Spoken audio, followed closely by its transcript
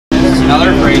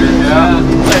Another freighter. Yeah.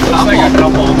 Looks like a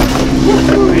couple.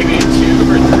 Maybe 2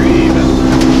 or 3 even.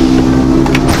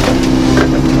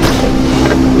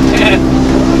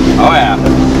 Oh yeah.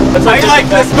 I like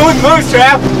the Smooth Moves,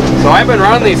 Trav. So I've been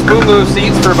running these Smooth Move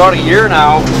seats for about a year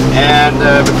now, and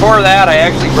before that I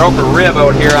actually broke a rib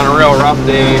out here on a real rough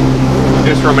day,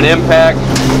 just from an impact.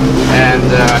 And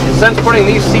since putting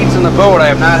these seats in the boat, I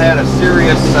have not had a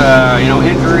serious,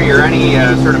 injury or any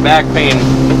sort of back pain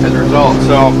as a result.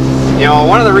 So,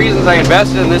 one of the reasons I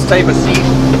invested in this type of seat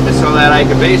is so that I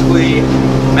could basically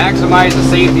maximize the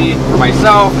safety for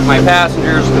myself and my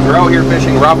passengers, because we're out here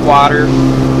fishing rough water.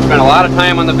 Spend a lot of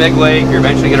time on the big lake. You're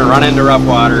eventually going to run into rough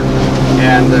water.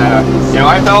 And,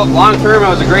 I felt long term it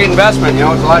was a great investment.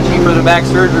 It's a lot cheaper than back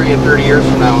surgery in 30 years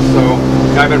from now. So,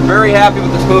 I've been very happy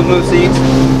with the Smooth Move seats.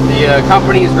 The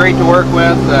company is great to work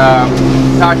with.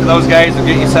 Talk to those guys who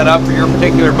get you set up for your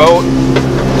particular boat.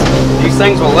 These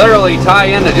things will literally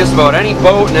tie into just about any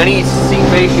boat and any seat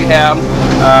base you have.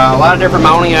 A lot of different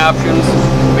mounting options.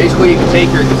 Basically, you can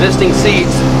take your existing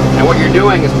seats, and what you're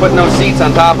doing is putting those seats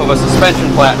on top of a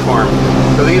suspension platform.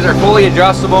 So these are fully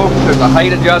adjustable. There's a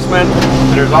height adjustment,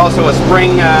 and there's also a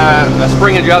spring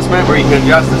adjustment where you can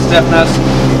adjust the stiffness.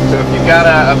 So if you've got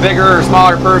a bigger or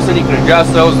smaller person, you can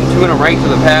adjust those and tune them right to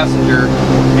the passenger.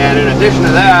 And in addition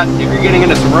to that, if you're getting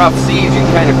into some rough seas, you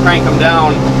can kind of crank them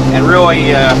down and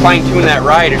really fine-tune that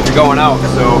ride if you're going out.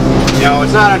 So,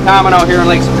 it's not uncommon out here in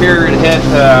Lake Superior to hit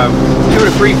 2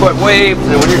 to 3 foot waves,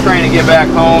 and when you're trying to get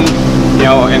back home,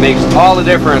 it makes all the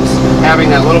difference having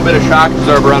that little bit of shock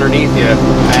absorber underneath you.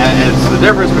 And it's the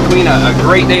difference between a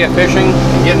great day of fishing,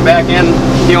 getting back in,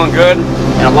 feeling good,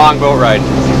 and a long boat ride.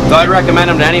 So I'd recommend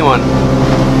them to anyone.